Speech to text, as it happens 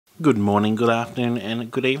Good morning, good afternoon,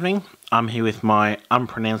 and good evening. I'm here with my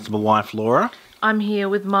unpronounceable wife, Laura. I'm here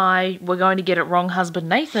with my we're going to get it wrong husband,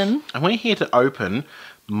 Nathan. And we're here to open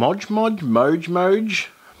Moj Moj, Moj Moj,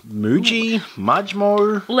 Mooji, Moj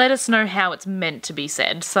Moj. Let us know how it's meant to be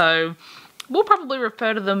said. So we'll probably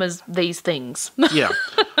refer to them as these things. Yeah.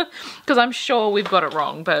 Because I'm sure we've got it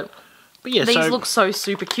wrong, but yeah, these look so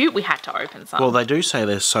super cute, we had to open some. Well, they do say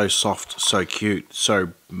they're so soft, so cute, so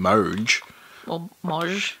Moj. Or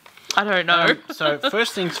Moj. I don't know. So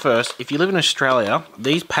first things first, if you live in Australia,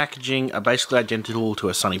 these packaging are basically identical to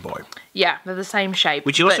a Sunny Boy. Yeah, they're the same shape.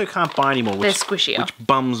 Which you also can't buy anymore. They're squishier. Which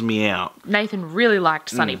bums me out. Nathan really liked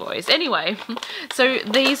Sunny Boys. Anyway, so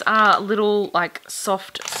these are little, like,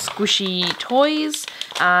 soft, squishy toys.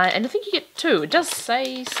 And I think you get two. It does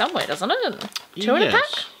say somewhere, doesn't it? Two in a pack?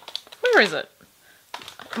 Where is it?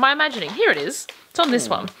 Am I imagining? Here it is. It's on this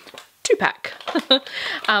one. 2-pack.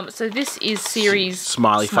 So this is series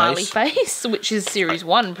Smiley Face, which is series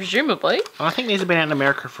 1, presumably. I think these have been out in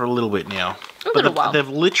America for a little bit now. A little while. They've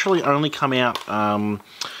literally only come out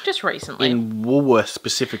just recently. In Woolworths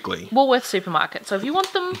specifically. Woolworths supermarket. So if you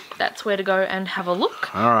want them, that's where to go and have a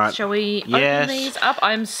look. All right. Shall we open these up?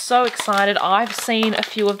 I'm so excited. I've seen a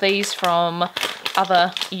few of these from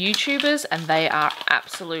other YouTubers and they are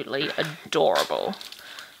absolutely adorable.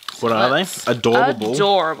 What are they? Adorable.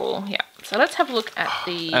 Adorable, yeah. So let's have a look at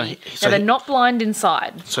the... Now, they're not blind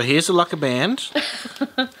inside. So here's the Lucker Band.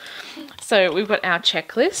 So we've got our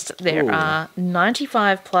checklist. There are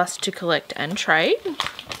 95 plus to collect and trade.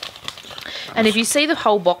 And if you see the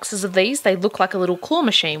whole boxes of these, they look like a little claw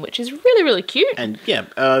machine, which is really, really cute. And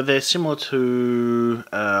yeah, they're similar to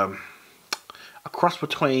a cross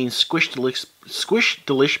between Squish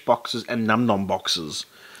Delish boxes and Num Nom boxes.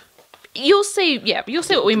 You'll see, you'll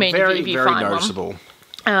see what we mean if you find noticeable.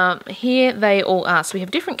 One. Here they all are. So we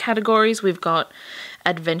have different categories. We've got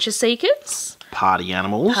Adventure Seekers. Party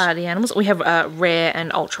Animals. We have rare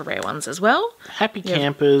and ultra rare ones as well. Happy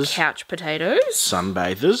Campers. Couch Potatoes.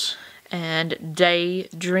 Sunbathers. And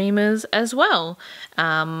Daydreamers as well.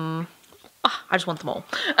 I just want them all.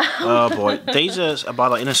 Oh boy. These are, by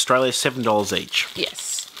the way, in Australia, $7 each.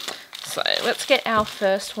 Yes. So let's get our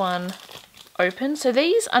first one open. So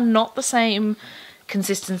these are not the same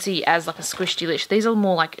consistency as like a Squish Delish. These are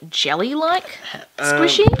more like jelly-like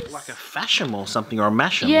squishies. Like a Fash'em or something, or a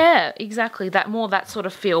Mash'em. Yeah, exactly. That sort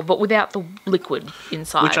of feel, but without the liquid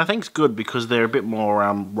inside. Which I think is good because they're a bit more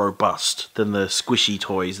robust than the squishy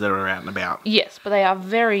toys that are out and about. Yes, but they are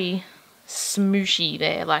very smooshy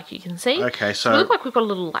there, like you can see. Okay, so... They look like we've got a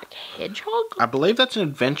little, like, hedgehog. I believe that's an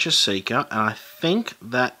Adventure Seeker, and I think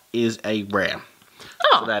that is a rare.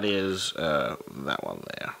 Oh. So that is that one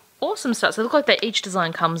there. Awesome stuff. So they look like that each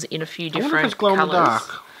design comes in a few different colours. Glow in the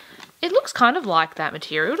dark. It looks kind of like that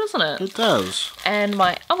material, doesn't it? It does. And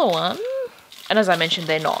my other one, and as I mentioned,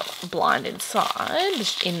 they're not blind inside,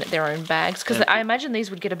 just in their own bags, because I imagine these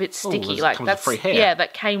would get a bit sticky. Like that's free hair. Yeah,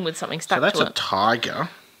 that came with something stuck to it. So that's a tiger.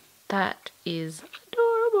 That is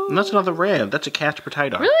adorable. And that's another rare. That's a couch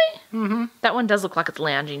potato. Really? Mm-hmm. That one does look like it's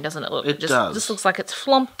lounging, doesn't it? Look, it does. Just looks like it's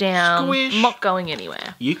flomped down, Squish. not going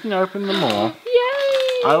anywhere. You can open them all. Yay!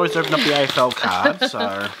 I always open up the AFL card, so...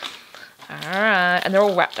 Alright, and they're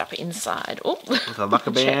all wrapped up inside. Oh, with a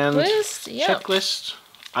Lucker Band. Checklist. Yep. Checklist.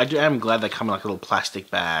 I'm glad they come in like little plastic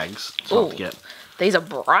bags. So to get... These are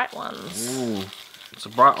bright ones. Ooh. It's a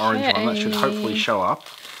bright orange one that should hopefully show up.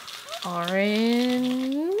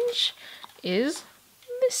 Orange is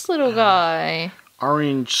this little guy.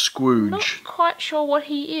 Orange Scrooge. Not quite sure what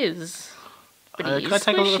he is. But he is can I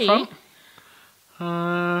take a look at the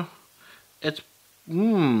front? It's...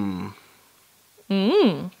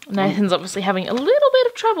 Nathan's obviously having a little bit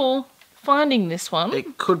of trouble finding this one.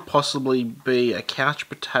 It could possibly be a couch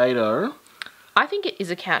potato. I think it is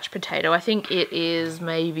a couch potato. I think it is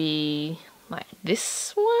maybe like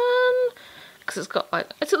this one. Because it's got like...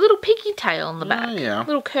 It's a little piggy tail on the back. Oh, yeah.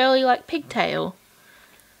 Little curly like pigtail.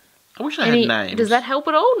 I wish I had names. Does that help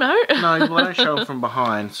at all? No? No, well, I don't show them from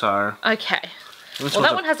behind, so... Okay. Well,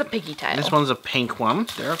 that one has a piggy tail. This one's a pink one.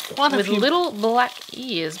 There are quite a few... With little black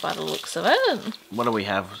ears by the looks of it. What do we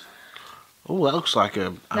have? Oh, that looks like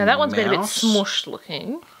a Now, that one's mouse. been a bit smushed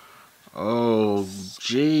looking. Oh,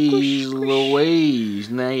 geez Louise.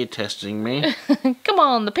 Now you're testing me. Come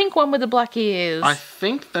on, the pink one with the black ears. I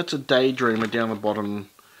think that's a Daydreamer down the bottom.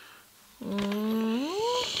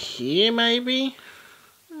 Here, maybe?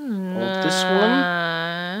 No, or this one?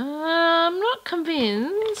 I'm not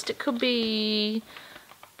convinced. It could be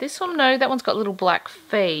this one. No, that one's got little black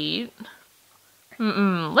feet.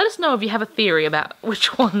 Let us know if you have a theory about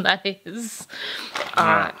which one that is.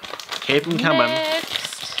 Alright. Keep them coming. Next.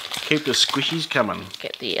 Keep the squishies coming.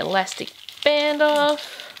 Get the elastic band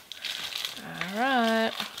off.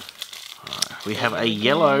 Alright. We have a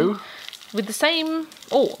yellow. With the same...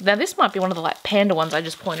 Oh, now this might be one of the like panda ones I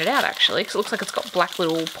just pointed out, actually. Because it looks like it's got black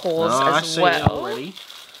little paws as I see well. it already.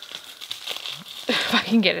 If I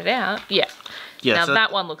can get it out. Yeah. Yeah, now so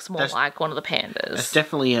that one looks more like one of the pandas. It's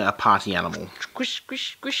definitely a party animal. Squish,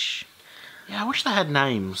 squish, squish. Yeah, I wish they had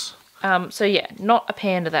names. So yeah, not a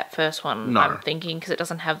panda, that first one, No. I'm thinking, because it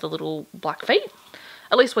doesn't have the little black feet.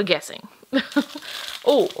 At least we're guessing.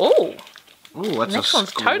 Oh, That's next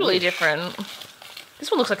one's totally different. This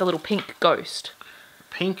one looks like a little pink ghost.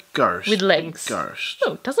 Pink ghost. With legs. Pink ghost.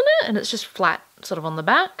 Oh, doesn't it? And it's just flat, sort of on the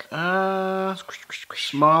back.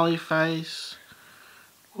 Smiley face.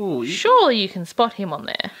 Ooh, Surely you can spot him on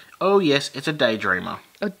there. Oh yes, it's a daydreamer.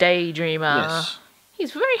 A daydreamer. Yes.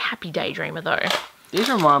 He's a very happy daydreamer, though. These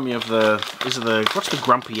remind me of what's the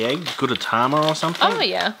grumpy egg? Gudetama or something? Oh,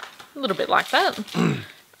 yeah. A little bit like that.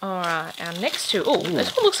 Alright, our next two. Oh,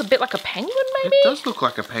 this one looks a bit like a penguin, maybe? It does look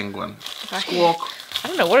like a penguin. Squawk. I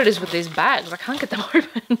don't know what it is with these bags. I can't get them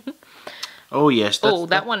open. Oh, yes.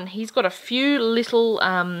 That one, he's got a few little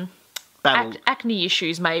acne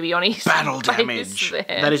issues maybe on his battle face damage. there.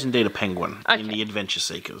 That is indeed a penguin in Okay. the Adventure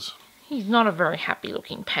Seekers. He's not a very happy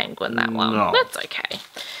looking penguin, that one. No. That's okay.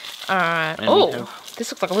 Alright. And Oh,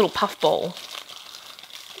 this looks like a little puffball.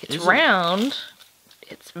 It's Is it? round.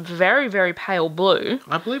 It's very, very pale blue.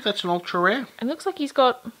 I believe that's an ultra rare. It looks like he's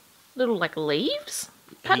got little, like, leaves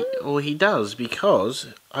pattern. He does, because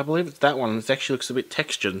I believe it's that one. It actually looks a bit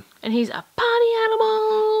textured. And he's a party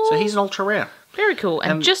animal. So he's an ultra rare. Very cool.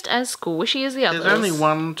 And And just as squishy as the others. There's only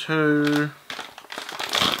 1, 2,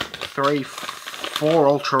 3, 4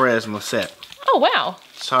 ultra rares in the set. Oh, wow.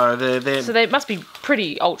 So they're So they must be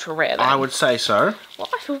pretty ultra rare then. I would say so. Well,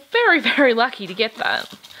 I feel very, very lucky to get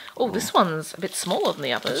that. Oh, this one's a bit smaller than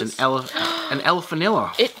the others. It's an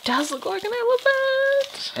elephanilla. It does look like an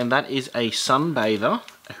elephant. And that is a sunbather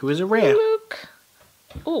who is a rare. Look.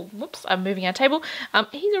 Oh, whoops, I'm moving our table.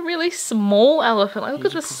 He's a really small elephant. Like, look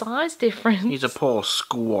at the size difference. He's a poor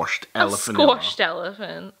squashed A elephanilla. squashed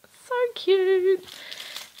elephant. So cute.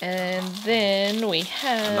 And then we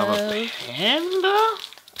have... Another panda?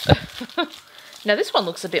 Now, this one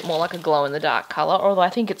looks a bit more like a glow-in-the-dark colour, although I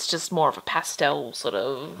think it's just more of a pastel sort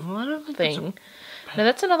of I don't think thing. Now,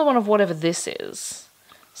 that's another one of whatever this is.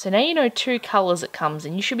 So now you know 2 colours it comes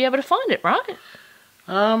in. You should be able to find it, right?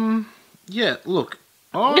 Yeah, look.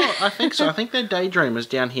 Oh, I think so. I think they're daydreamers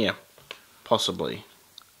down here. Possibly.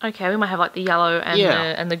 Okay, we might have like the yellow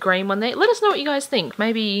and the green one there. Let us know what you guys think.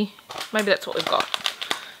 Maybe that's what we've got.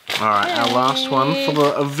 Alright, our last one for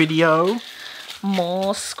the video.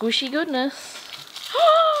 More squishy goodness.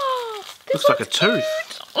 Looks like a tooth.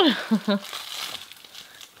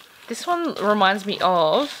 This one reminds me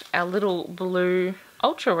of our little blue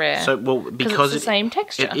ultra rare. So, well, because it's the same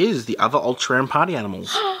texture. It is the other ultra rare and party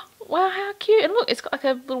animals. Wow, how cute. And look, it's got like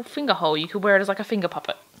a little finger hole. You could wear it as like a finger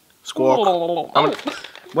puppet. Squawk. Oh.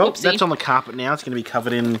 Well, Whoopsie. that's on the carpet now. It's going to be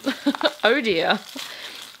covered in... Oh dear.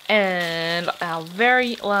 And our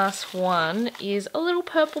very last one is a little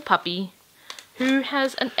purple puppy who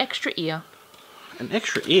has an extra ear. An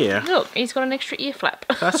extra ear? Look, he's got an extra ear flap.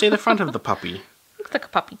 Can I see the front of the puppy? Looks like a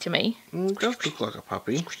puppy to me. It does look like a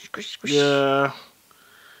puppy. Squish, squish. Yeah.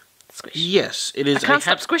 Squish. Yes, it is. I can't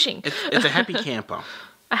stop squishing. It's a happy camper.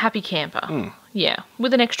 A happy camper. Yeah,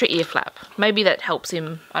 with an extra ear flap. Maybe that helps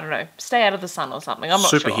him, I don't know, stay out of the sun or something. I'm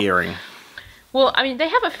not Super sure. hearing. Well, I mean, they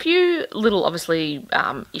have a few little, obviously,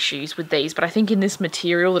 issues with these, but I think in this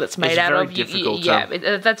material that it's made out very of, difficult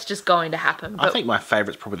that's just going to happen. I But think my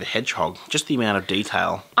favourite's probably the hedgehog. Just the amount of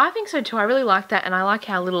detail. I think so too. I really like that, and I like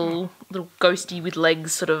our little ghosty with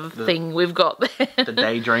legs sort of thing we've got there. The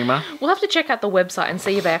daydreamer. We'll have to check out the website and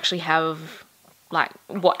see if they actually have, like,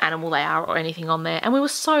 what animal they are or anything on there. And we were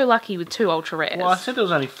so lucky with 2 ultra rares. Well, I said there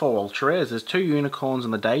was only 4 ultra rares. There's 2 unicorns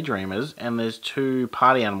and the daydreamers, and there's 2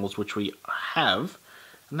 party animals, which we have,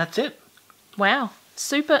 and that's it. Wow.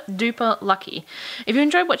 Super duper lucky. If you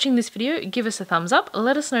enjoyed watching this video, give us a thumbs up.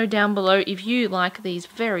 Let us know down below if you like these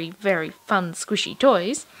very, very fun squishy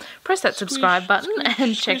toys. Press that subscribe button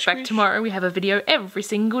and check back tomorrow. We have a video every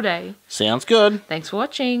single day. Sounds good. Thanks for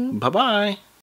watching. Bye-bye.